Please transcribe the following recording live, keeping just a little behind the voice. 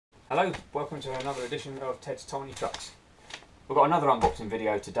Hello, welcome to another edition of Ted's Tiny Trucks. We've got another unboxing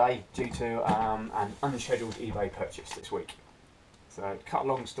video today due to an unscheduled eBay purchase this week. So to cut a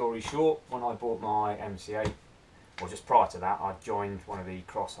long story short, when I bought my MCA, or just prior to that, I joined one of the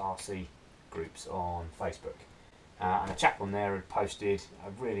cross RC groups on Facebook. And a chap on there had posted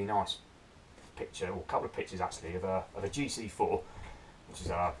a really nice picture, or a couple of pictures actually, of a GC4, which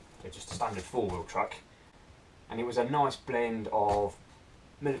is just a standard four-wheel truck. And it was a nice blend of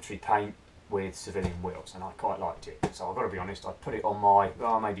military paint with civilian wheels, and I quite liked it. So I've got to be honest, I put it on my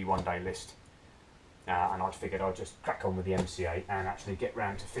maybe one day list, and I figured I'd just crack on with the MCA and actually get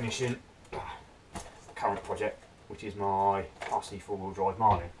round to finishing the current project, which is my RC four-wheel drive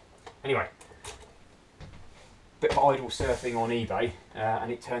Marlin. Anyway, bit of idle surfing on eBay,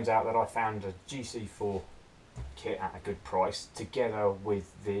 and it turns out that I found a GC4 kit at a good price, together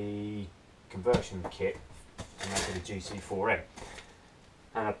with the conversion kit to make it a GC4M.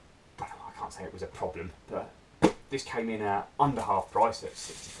 And I can't say it was a problem, but this came in at under half price at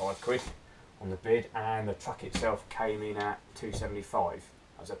 65 quid on the bid, and the truck itself came in at 275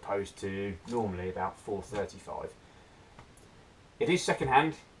 as opposed to normally about 435. It is second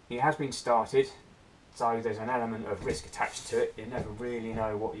hand, it has been started, so there's an element of risk attached to it. You never really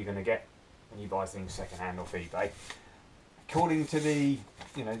know what you're going to get when you buy things second hand off eBay. According to the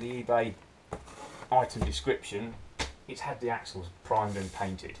eBay item description, it's had the axles primed and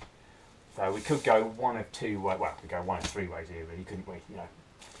painted. So we could go one of two ways, well, we could go one of three ways here really, couldn't we?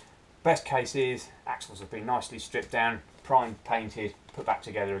 Best case is axles have been nicely stripped down, primed, painted, put back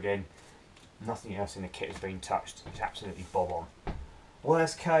together again. Nothing else in the kit has been touched. It's absolutely bob on.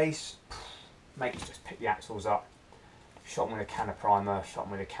 Worst case, mate's just picked the axles up, shot them with a can of primer, shot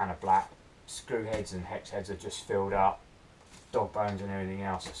them with a can of black. Screw heads and hex heads are just filled up. Dog bones and everything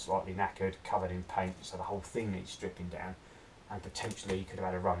else are slightly knackered, covered in paint, so the whole thing needs stripping down. And potentially you could have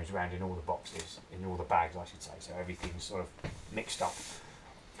had a rummage around in all the boxes, in all the bags I should say, so everything's sort of mixed up.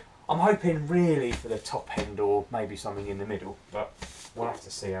 I'm hoping really for the top end or maybe something in the middle, but we'll have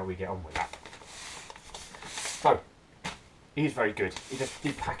to see how we get on with that. So, he is very good. He just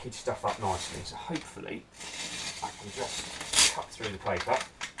did package stuff up nicely, so hopefully I can just cut through the paper.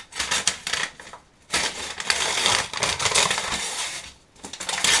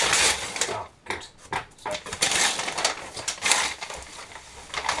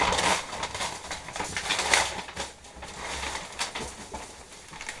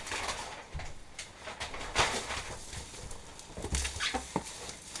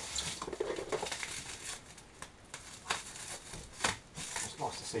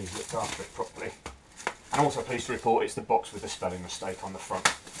 Nice to see he's looked after it properly. And also pleased to report it's the box with the spelling mistake on the front.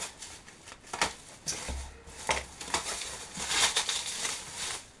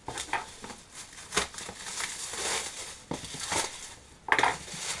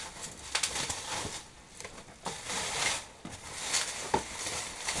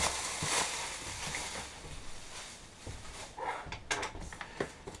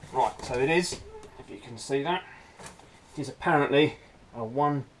 Right, so it is, if you can see that, it is apparently a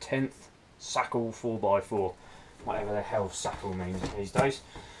 1/10 sackle 4x4, whatever the hell sackle means these days.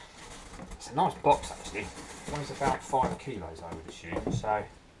 It's a nice box actually, it weighs about 5 kilos I would assume, so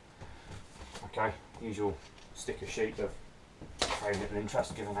okay, usual sticker sheet of very little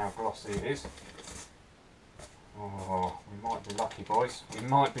interest given how glossy it is. Oh, we might be lucky boys, we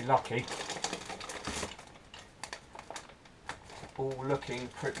might be lucky. All looking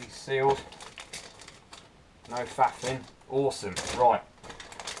pretty sealed, no faffing. Awesome. Right,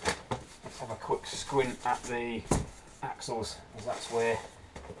 let's have a quick squint at the axles, as that's where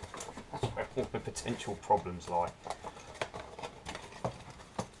all the potential problems lie.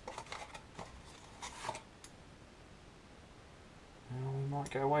 Well, we might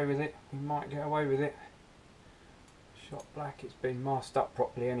get away with it. We might get away with it. Shot black. It's been masked up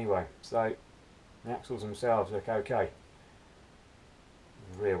properly anyway, so the axles themselves look okay.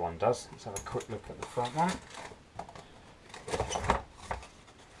 The rear one does. Let's have a quick look at the front one.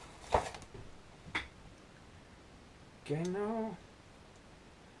 Again, no,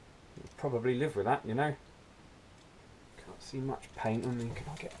 you'll probably live with that, Can't see much paint on them. Can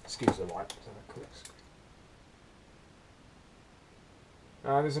I get, excuse the light, let's have a quick.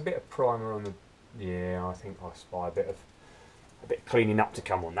 There's a bit of primer on the, yeah, I think I spy a bit of cleaning up to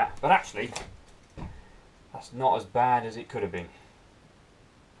come on that. But actually, that's not as bad as it could have been.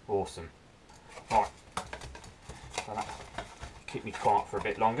 Awesome. Right, so that keep me quiet for a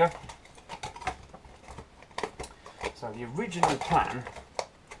bit longer. So the original plan,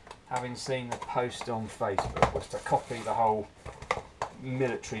 having seen the post on Facebook, was to copy the whole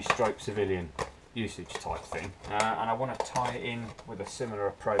military stroke civilian usage type thing, and I want to tie it in with a similar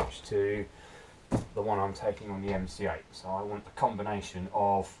approach to the one I'm taking on the MC8. So I want a combination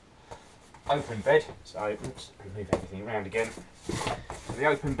of open bed, so oops, move everything around again. So the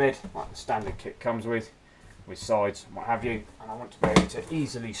open bed, like the standard kit comes with sides and what have you, and I want to be able to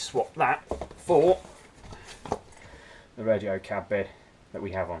easily swap that for the radio cab bed that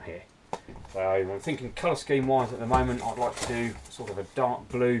we have on here. So I'm thinking colour scheme wise at the moment, I'd like to do sort of a dark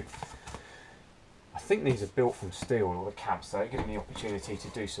blue. I think these are built from steel, or the cabs, so it gives me the opportunity to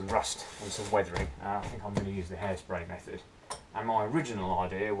do some rust and some weathering. I think I'm going to use the hairspray method. And my original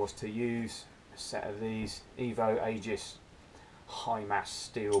idea was to use a set of these Evo Aegis high mass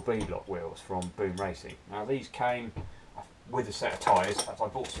steel B-block wheels from Boom Racing. Now these came with a set of tyres, as I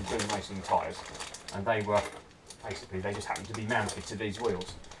bought some Boom Racing tyres, and they were basically, they just happened to be mounted to these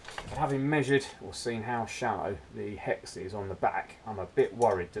wheels. But having measured or seen how shallow the hex is on the back, I'm a bit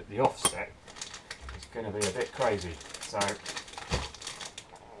worried that the offset is going to be a bit crazy. So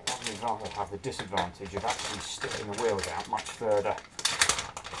I will have the disadvantage of actually sticking the wheels out much further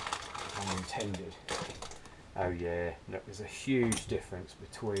than intended. Oh yeah, look, there's a huge difference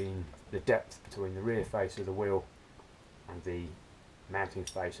between the depth between the rear face of the wheel and the mounting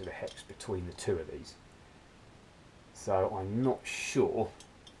face of the hex between the two of these. So I'm not sure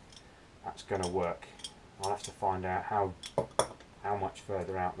that's going to work. I'll have to find out how much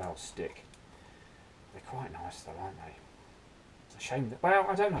further out they'll stick. They're quite nice though, aren't they? It's a shame that, well,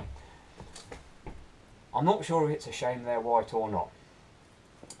 I don't know. I'm not sure if it's a shame they're white or not.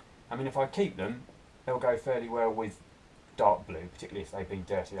 I mean, if I keep them, they'll go fairly well with dark blue, particularly if they've been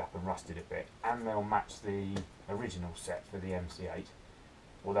dirtied up and rusted a bit, and they'll match the original set for the MC8,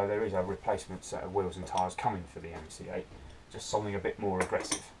 although there is a replacement set of wheels and tyres coming for the MC8, just something a bit more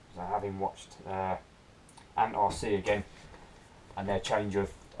aggressive. So having watched Ant RC again, and their change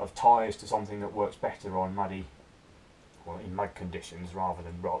of tyres to something that works better on muddy, well, in mud conditions rather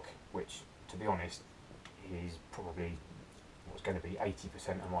than rock, which, to be honest, is probably what's going to be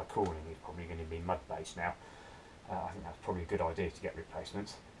 80% of my crawling is probably going to be mud based now. I think that's probably a good idea to get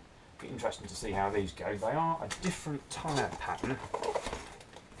replacements. Be interesting to see how these go. They are a different tyre pattern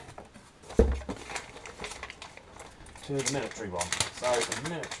to the military one. So the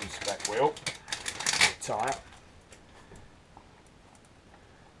military spec wheel, the tyre,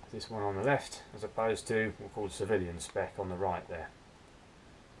 this one on the left, as opposed to what we call civilian spec on the right there.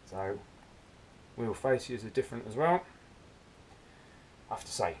 So wheel faces are different as well. I have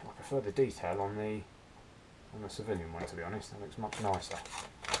to say, I prefer the detail on the civilian one, to be honest. That looks much nicer.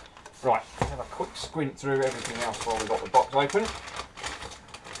 Right, let's have a quick squint through everything else while we've got the box open.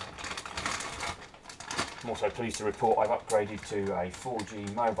 I'm also pleased to report I've upgraded to a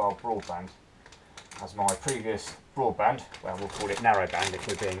 4G mobile broadband, as my previous broadband, well, we'll call it narrowband if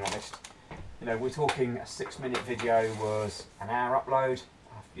we're being honest. You know, we're talking a 6-minute video was an hour upload.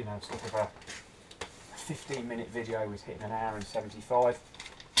 You know, sort of a 15-minute video was hitting an hour and 75.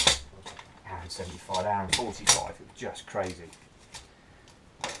 Hour and 75, hour and 45. It was just crazy.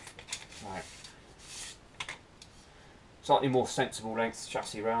 Right. Slightly more sensible length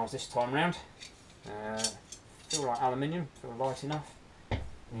chassis rails this time round. Feel like aluminium, feel light enough.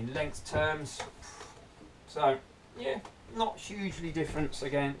 In length terms, so yeah, not hugely different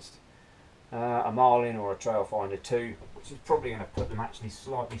against a Marlin or a Trailfinder 2, which is probably going to put them actually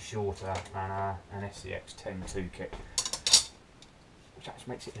slightly shorter than an SCX 10.2 kit, which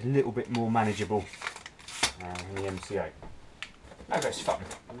actually makes it a little bit more manageable than the MC8. Maybe it's fun,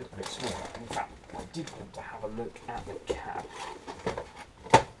 a little bit smaller. In fact, I did want to have a look at the cab.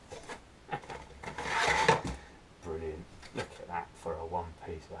 Brilliant. Look at that for a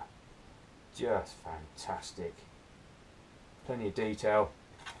one-piecer. Just fantastic. Plenty of detail.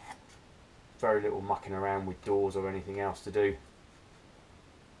 Very little mucking around with doors or anything else to do.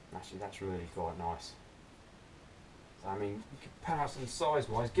 Actually, that's really quite nice. So, I mean, comparison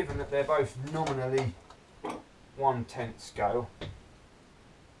size-wise, given that they're both nominally 1/10 scale,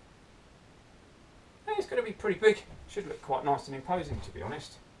 it's going to be pretty big. Should look quite nice and imposing, to be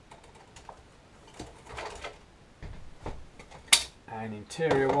honest. And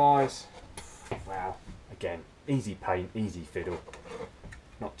interior-wise, wow, again, easy paint, easy fiddle,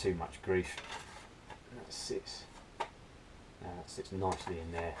 not too much grief. That sits nicely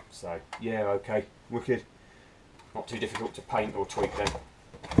in there. So yeah, okay, wicked. Not too difficult to paint or tweak then.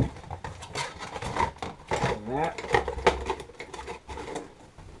 And that.